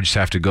worried that I would just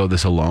have to go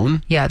this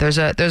alone. Yeah, there's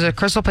a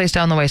crystal place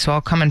down the way, so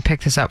I'll come and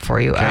pick this up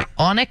for you. Okay.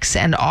 Onyx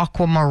and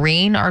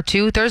aquamarine are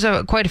 2. There's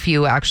quite a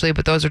few, actually,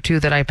 but those are 2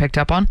 that I picked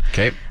up on.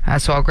 Okay.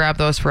 So I'll grab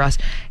those for us.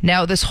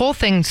 Now, this whole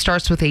thing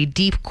starts with a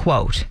deep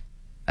quote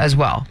as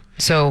well.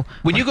 So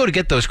when you go to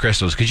get those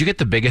crystals, could you get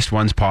the biggest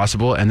ones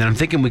possible? And then I'm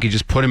thinking we could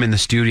just put them in the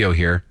studio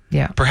here.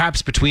 Yeah.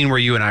 Perhaps between where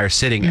you and I are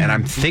sitting. And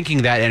I'm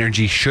thinking that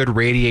energy should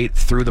radiate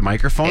through the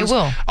microphones. It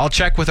will. I'll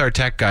check with our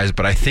tech guys,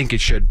 but I think it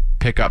should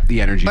pick up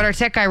the energy. But our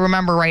tech guy,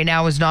 remember, right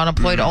now is not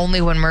employed.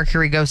 Only when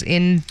Mercury goes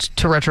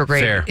into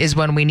retrograde is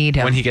when we need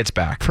him. When he gets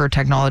back. For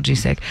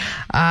technology's sake.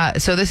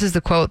 So this is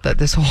the quote that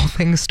this whole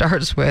thing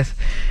starts with.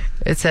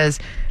 It says,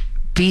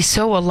 be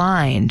so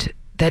aligned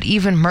that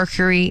even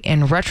Mercury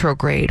in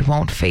retrograde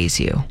won't faze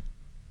you.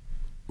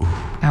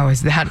 I How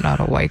is that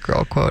not a white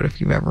girl quote if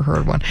you've ever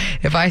heard one?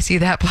 If I see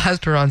that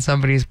plastered on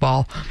somebody's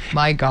ball,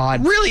 my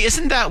God. Really,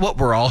 isn't that what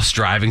we're all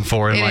striving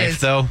for in life,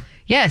 though?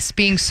 Yes,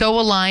 being so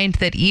aligned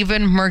that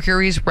even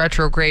Mercury's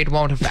retrograde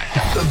won't affect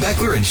it. The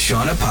Beckler and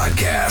Seanna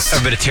podcast.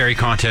 A bit of Terry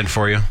content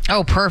for you.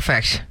 Oh,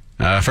 perfect.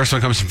 First one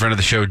comes from friend of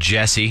the show,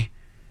 Jesse.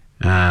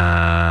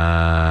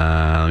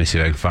 Let me see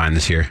if I can find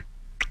this here.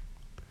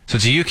 So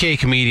it's a UK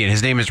comedian.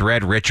 His name is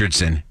Red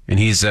Richardson, and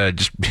he's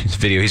just his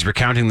video. He's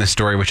recounting this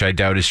story, which I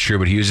doubt is true,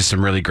 but he uses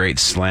some really great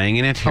slang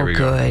in it. Here we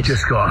go.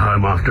 Just got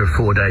home after a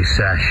 4-day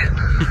sesh.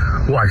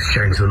 Wife's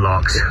changed the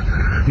locks.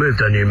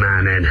 Moved a new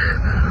man in.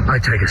 I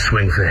take a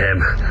swing for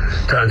him.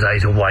 Turns out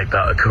he's a white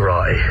belt at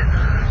karate.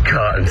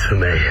 Curtains for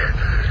me.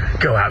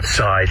 Go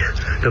outside.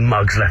 The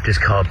mug's left his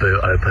car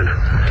boot open.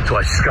 So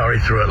I scurry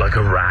through it like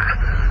a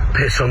rat.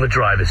 Piss on the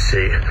driver's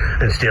seat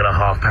and steal a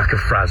half pack of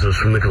Frazzles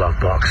from the glove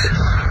box.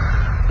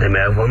 They may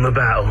have won the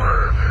battle,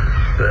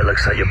 but it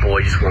looks like your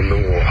boy just won the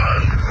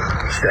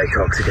war. Stay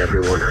toxic,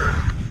 everyone.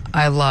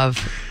 I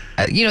love,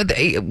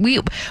 we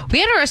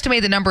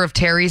underestimate the number of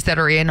Terrys that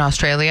are in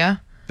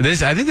Australia.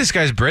 I think this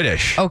guy's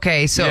British.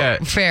 Okay, so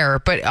fair.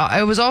 But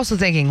I was also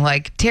thinking,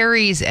 like,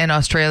 Terrys and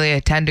Australia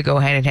tend to go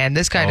hand in hand.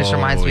 This guy just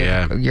reminds me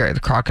of the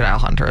crocodile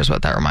hunter is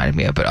what that reminded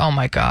me of. But oh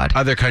my God.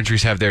 Other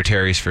countries have their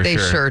Terrys for sure. They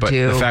sure but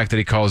do. The fact that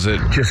he calls it...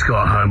 Just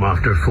got home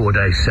after a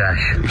 4-day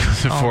sesh.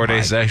 A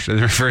 4-day sesh.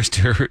 It refers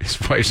to his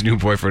wife's new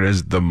boyfriend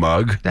as the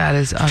mug. That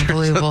is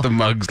unbelievable. The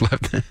mug's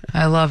left.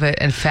 I love it.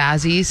 And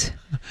Fazzies.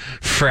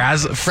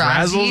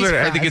 Frazzles?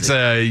 I think it's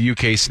a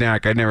UK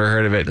snack. I'd never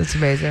heard of it. That's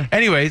amazing.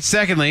 Anyway,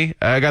 secondly,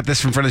 I got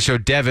this from friend of the show,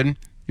 Devin.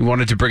 He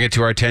wanted to bring it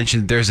to our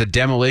attention. There's a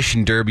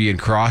demolition derby in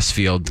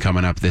Crossfield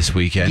coming up this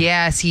weekend.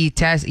 Yes, he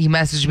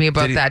messaged me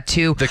about that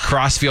too. The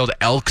Crossfield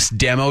Elks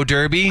Demo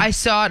Derby. I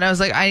saw it and I was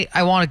like,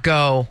 I want to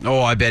go. Oh,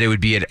 I bet it would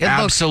be an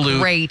absolute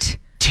great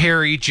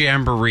Terry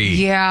jamboree.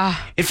 Yeah.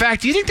 In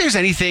fact, do you think there's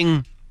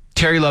anything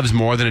Terry loves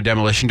more than a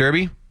demolition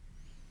derby?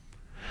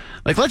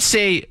 Like, let's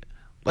say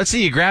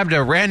you grabbed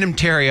a random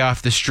Terry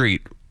off the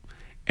street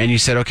and you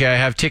said, okay, I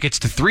have tickets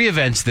to 3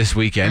 events this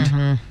weekend.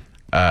 Mm-hmm.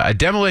 A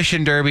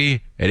demolition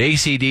derby, an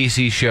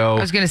AC/DC show. I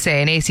was going to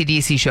say an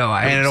AC/DC show.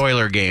 And an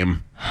Oiler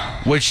game.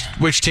 Which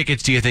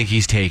tickets do you think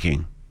he's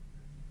taking?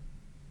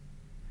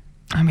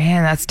 Oh,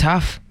 man, that's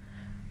tough.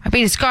 I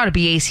mean, it's got to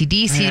be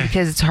AC/DC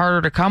because it's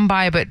harder to come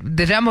by, but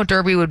the demo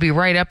derby would be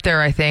right up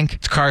there, I think.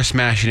 It's cars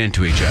smashing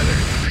into each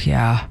other.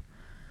 Yeah.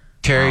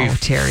 Terry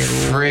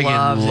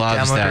friggin'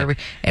 loves that. Derby.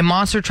 And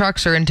monster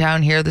trucks are in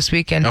town here this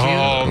weekend, too.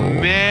 Oh,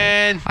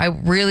 man. I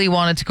really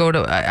wanted to go to...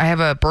 I have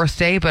a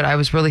birthday, but I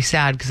was really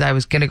sad because I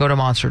was going to go to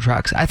monster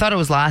trucks. I thought it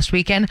was last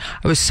weekend.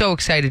 I was so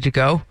excited to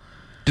go.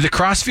 Do the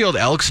Crossfield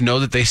Elks know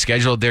that they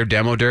scheduled their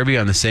demo derby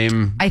on the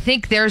same I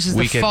think theirs is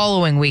weekend? The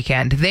following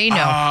weekend. They know.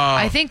 Oh.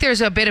 I think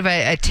there's a bit of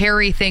a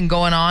Terry thing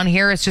going on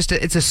here. It's just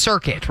it's a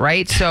circuit,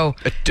 right? So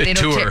a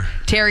tour.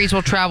 Terrys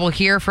will travel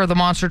here for the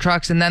monster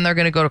trucks, and then they're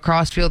going to go to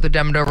Crossfield, the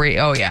demo derby.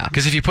 Oh, yeah.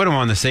 Because if you put them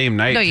on the same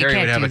night, Terry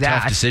would have a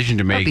tough decision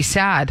to make. That'd be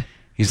sad.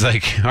 He's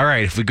like, all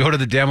right, if we go to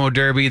the demo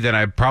derby, then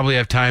I probably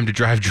have time to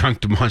drive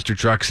drunk to monster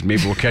trucks, and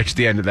maybe we'll catch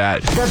the end of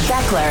that. The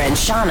Beckler and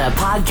Seanna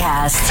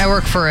podcast. I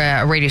work for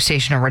a radio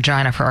station in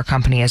Regina for our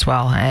company as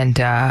well, and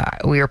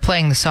we were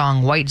playing the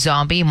song White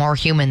Zombie, More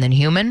Human Than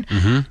Human.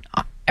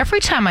 Mm-hmm. Every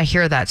time I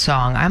hear that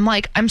song,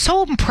 I'm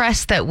so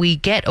impressed that we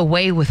get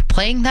away with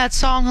playing that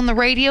song on the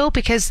radio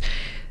because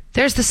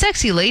there's the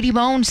sexy lady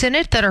moans in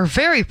it that are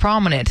very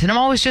prominent, and I'm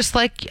always just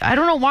like, I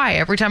don't know why.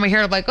 Every time I hear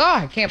it, I'm like,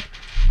 oh,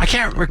 I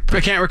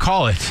can't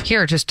recall it.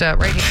 Here, just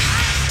right here.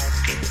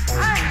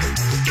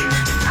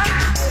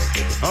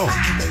 Oh.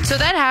 So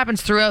that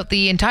happens throughout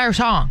the entire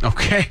song.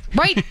 Okay.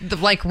 Right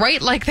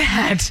like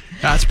that.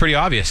 That's pretty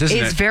obvious, isn't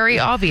it? It's very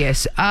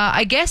obvious.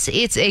 I guess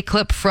it's a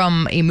clip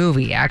from a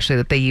movie, actually,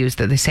 that they used,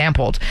 that they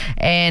sampled.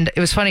 And it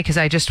was funny because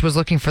I just was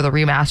looking for the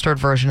remastered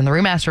version. And the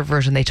remastered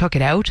version, they took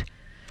it out.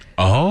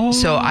 Oh.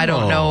 So I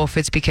don't know if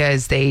it's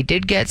because they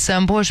did get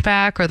some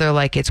pushback or they're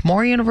like, it's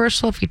more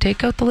universal if you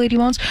take out the lady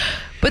moans.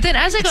 But then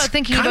as I got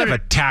thinking about it... It's kind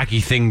of a tacky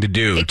thing to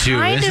do,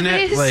 too, isn't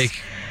it?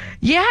 Like,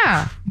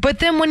 yeah. But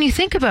then when you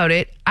think about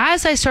it,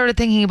 as I started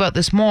thinking about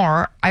this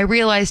more, I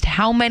realized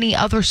how many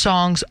other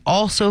songs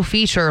also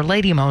feature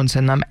lady moans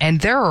in them.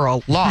 And there are a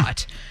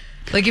lot.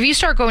 Like, if you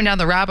start going down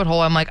the rabbit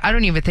hole, I'm like, I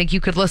don't even think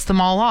you could list them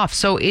all off.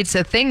 So it's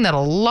a thing that a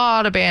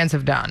lot of bands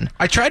have done.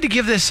 I tried to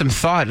give this some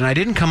thought, and I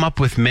didn't come up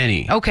with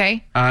many.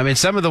 Okay. And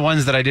some of the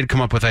ones that I did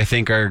come up with, I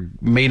think,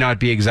 may not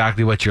be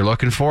exactly what you're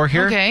looking for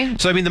here. Okay.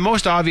 So, I mean, the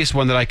most obvious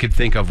one that I could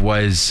think of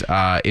was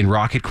in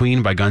Rocket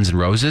Queen by Guns N'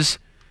 Roses.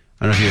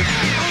 I don't know if you...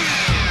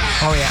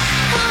 Oh, yeah.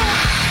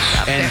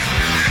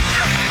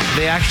 And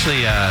they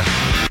actually...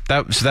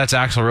 So that's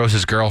Axl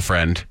Rose's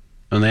girlfriend,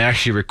 and they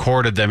actually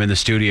recorded them in the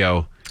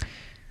studio...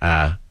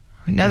 now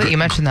that you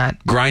mention that,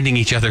 grinding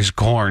each other's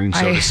corn,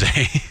 so to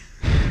say.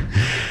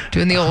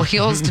 Doing the old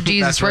heels to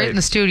Jesus right in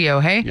the studio,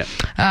 hey?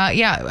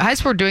 Yeah.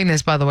 As we're doing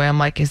this, by the way, I'm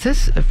like, is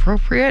this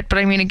appropriate? But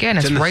I mean, again,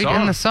 it's right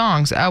in the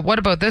songs. What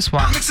about this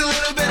one?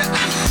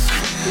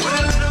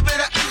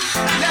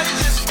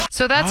 So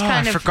So that's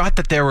kind I of... forgot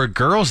that there were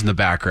girls in the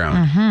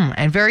background.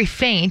 and very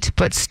faint,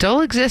 but still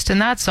exist in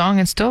that song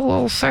and still a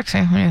little sexy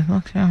when you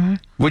look at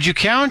it. Would you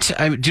count?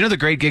 Do you know The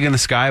Great Gig in the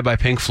Sky by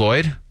Pink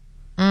Floyd?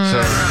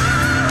 Yes.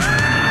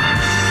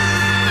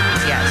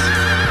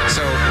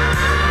 So,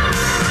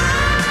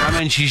 I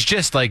mean, she's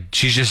just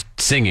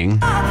singing,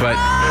 but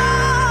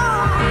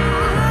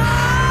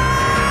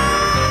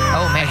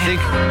Oh, man. I think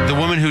the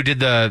woman who did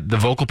the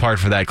vocal part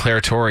for that,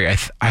 Claire Torrey, I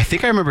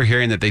think I remember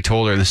hearing that they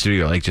told her in the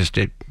studio, like, just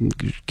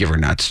give her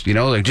nuts,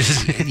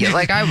 just... Yeah,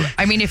 like,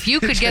 I mean, if you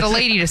could get a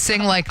lady to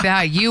sing like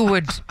that, you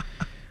would...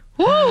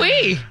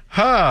 Woo-wee!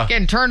 Huh.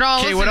 Getting turned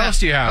on. Okay, what else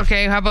do you have?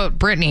 Okay, how about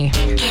Britney?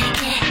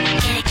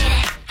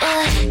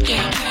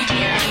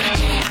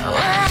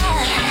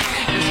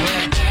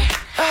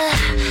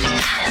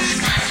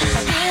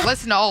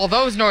 Listen to all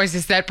those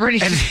noises that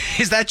Britney... And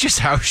is that just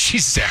how she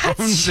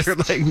sounds? Or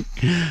like,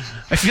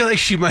 I feel like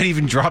she might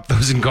even drop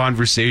those in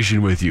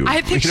conversation with you. I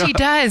think she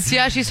does.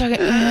 Yeah, she's talking.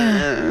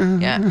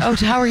 Yeah. Oh,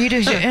 how are you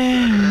doing?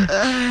 And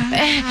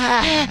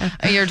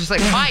you're just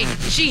like, my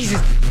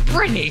Jesus,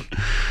 Britney,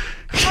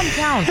 calm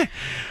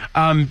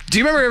down. Do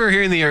you remember ever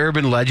hearing the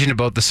urban legend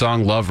about the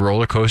song "Love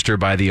Roller Coaster"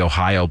 by the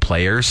Ohio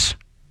Players?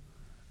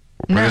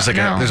 Where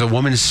there's a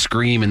woman's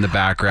scream in the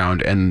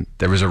background, and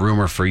there was a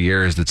rumor for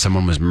years that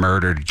someone was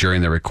murdered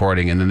during the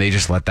recording, and then they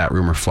just let that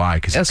rumor fly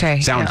because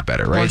it sounds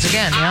better, right? Once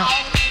again, yeah.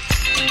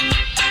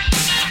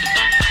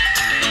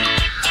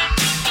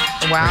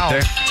 Wow.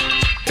 Right there.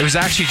 It was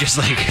actually just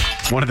like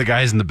one of the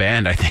guys in the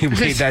band, I think,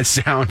 made that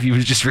sound. He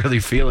was just really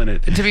feeling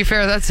it. To be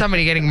fair, that's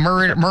somebody getting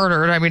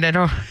murdered. I mean, I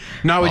don't...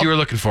 Not what you were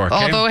looking for, okay?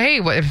 Although, hey,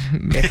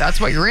 if that's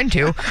what you're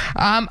into.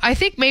 I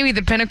think maybe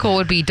the pinnacle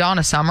would be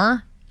Donna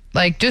Summer.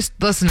 Like, just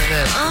listen to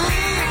this.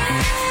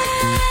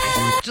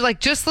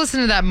 Just listen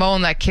to that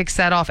moan that kicks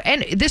that off.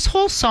 And this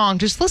whole song,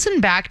 just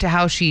listen back to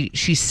how she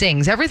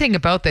sings. Everything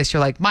about this, you're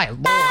like, my Lord.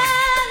 And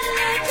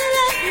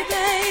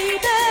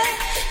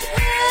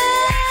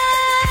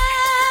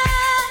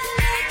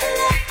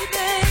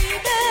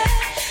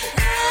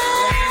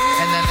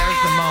then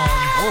there's the moan.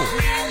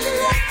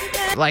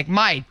 Oh. Like,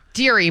 my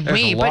dearie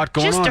me. But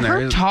just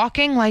her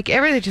talking, like,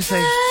 everything just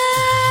like...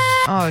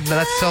 Oh, no,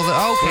 that's still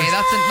okay.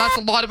 That's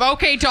a lot of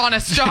okay. Donna,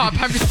 stop.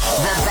 I'm just... The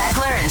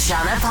Beckler and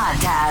Seanna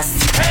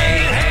podcast.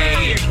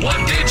 Hey,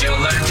 what did you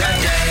learn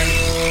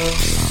today?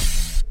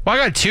 Well, I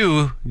got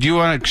two. Do you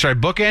want to? Should I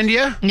bookend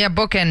you? Yeah,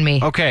 bookend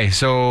me. Okay,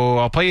 so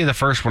I'll play you the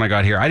first one I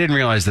got here. I didn't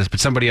realize this, but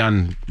somebody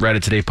on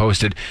Reddit today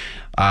posted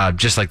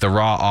just like the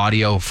raw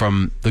audio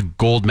from the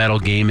gold medal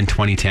game in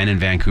 2010 in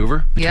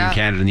Vancouver between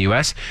Canada and the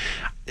U.S.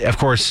 Of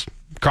course,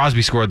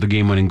 Crosby scored the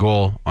game-winning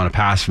goal on a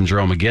pass from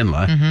Jerome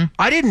McGinley. Mm-hmm.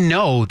 I didn't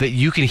know that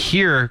you can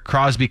hear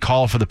Crosby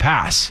call for the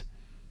pass.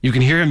 You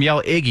can hear him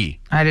yell Iggy.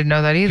 I didn't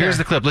know that either. Here's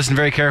the clip. Listen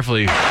very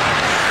carefully.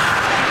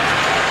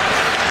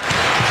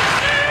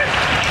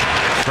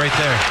 Right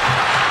there.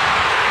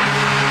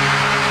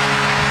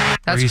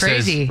 That's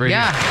crazy.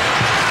 Yeah.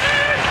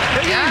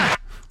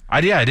 I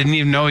didn't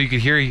even know you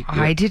could hear.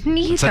 I didn't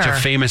either. Such a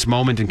famous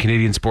moment in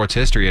Canadian sports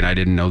history, and I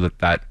didn't know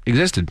that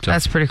existed. So,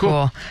 that's pretty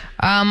cool.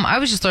 I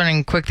was just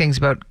learning quick things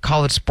about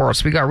college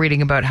sports. We got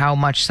reading about how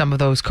much some of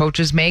those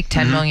coaches make,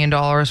 $10 million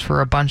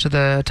for a bunch of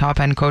the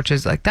top-end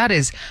coaches. Like, that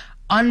is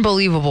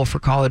unbelievable for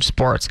college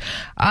sports.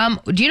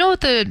 Do you know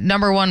what the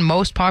number one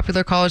most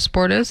popular college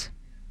sport is?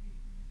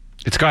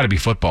 It's got to be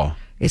football.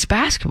 It's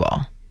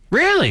basketball.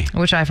 Really?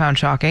 Which I found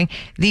shocking.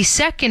 The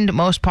second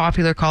most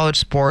popular college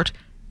sport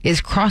is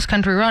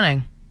cross-country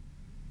running.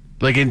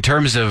 Like in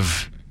terms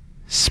of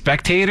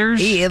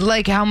spectators?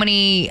 Like how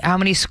many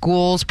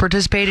schools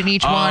participate in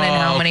each one, and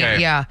how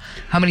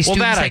many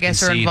students I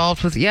guess are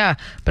involved with. Yeah,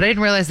 but I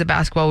didn't realize that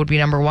basketball would be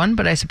number one.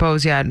 But I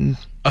suppose a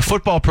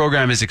football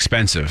program is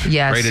expensive.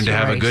 Yes, right. And to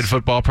have a good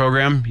football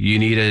program, you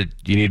need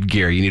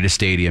gear, you need a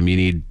stadium, you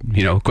need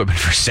equipment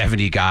for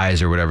 70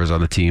 guys or whatever's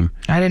on the team.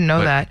 I didn't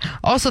know that.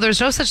 Also,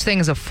 there's no such thing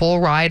as a full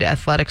ride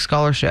athletic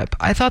scholarship.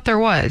 I thought there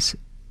was.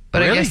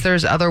 But really? I guess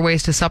there's other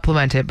ways to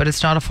supplement it, but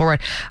it's not a full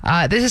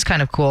ride. This is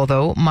kind of cool,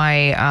 though.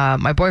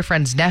 My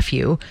boyfriend's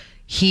nephew,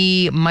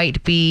 he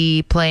might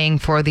be playing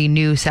for the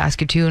new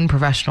Saskatoon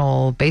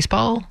professional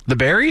baseball. The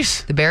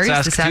Berries? The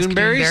Saskatoon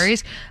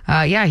Berries.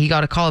 Yeah, he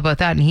got a call about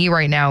that, and he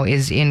right now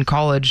is in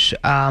college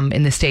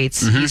in the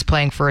States. Mm-hmm. He's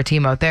playing for a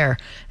team out there,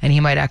 and he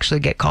might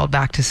actually get called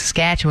back to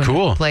Saskatchewan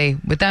to play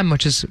with them,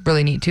 which is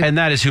really neat, too. And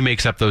that is who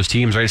makes up those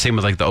teams, right? Same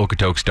with like the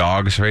Okotoks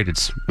Dogs, right?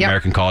 It's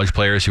American college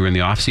players who are in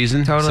the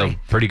off-season. Totally. So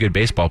pretty good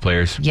baseball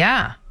players.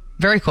 Yeah.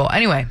 Very cool.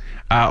 Anyway.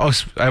 I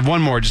have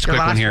one more, just a quick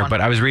one here.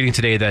 But I was reading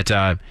today that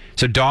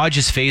so Dodge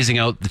is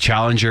phasing out the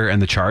Challenger and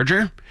the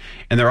Charger,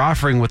 and they're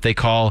offering what they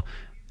call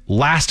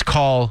last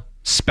call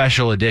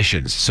special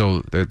editions.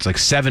 So it's like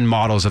 7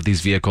 models of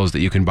these vehicles that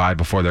you can buy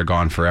before they're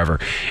gone forever.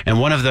 And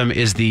one of them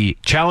is the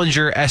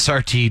Challenger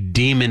SRT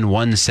Demon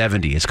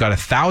 170. It's got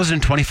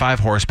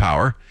 1,025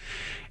 horsepower,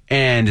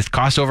 and it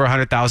costs over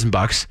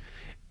 $100,000.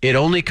 It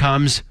only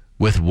comes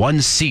with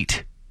one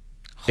seat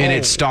in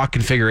its stock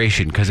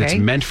configuration because it's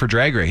meant for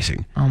drag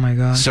racing. Oh my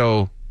god!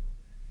 So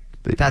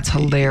That's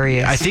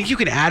hilarious. I think you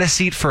can add a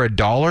seat for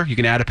 $1. You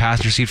can add a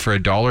passenger seat for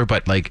 $1,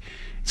 but like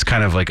it's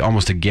kind of like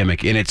almost a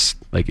gimmick in its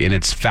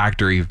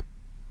factory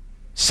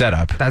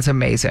setup. That's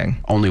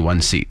amazing. Only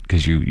one seat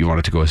because you want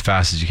it to go as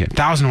fast as you can.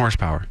 1,000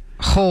 horsepower.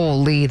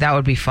 Holy, that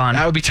would be fun.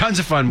 That would be tons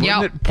of fun,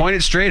 wouldn't it? Point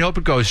it straight, hope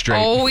it goes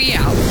straight. Oh, yeah.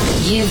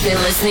 You've been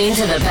listening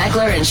to the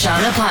Beckler and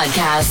Seanna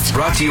podcast.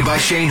 Brought to you by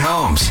Shane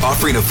Holmes,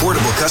 offering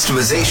affordable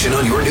customization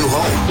on your new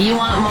home. You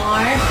want more?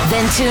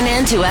 Then tune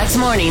in to X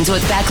Mornings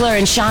with Beckler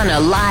and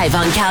Seanna live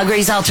on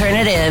Calgary's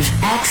alternative,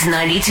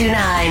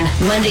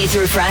 X92.9. Monday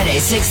through Friday,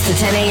 6 to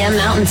 10 a.m.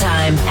 Mountain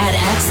Time at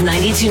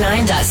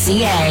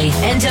x929.ca.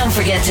 And don't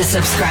forget to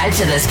subscribe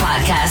to this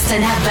podcast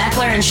and have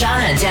Beckler and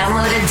Seanna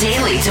downloaded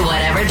daily to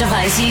whatever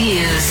device you use.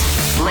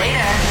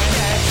 Later.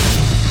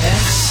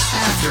 X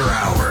After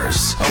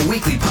Hours, a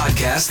weekly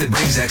podcast that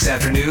brings X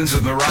Afternoons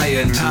with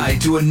Mariah and Ty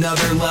to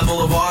another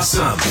level of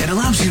awesome and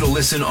allows you to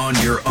listen on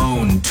your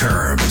own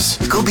terms.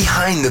 Go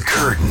behind the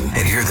curtain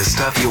and hear the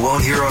stuff you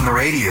won't hear on the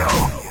radio.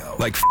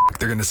 Like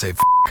they're gonna say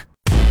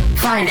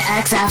Find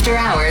X After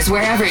Hours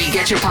wherever you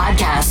get your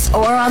podcasts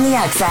or on the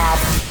X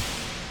app.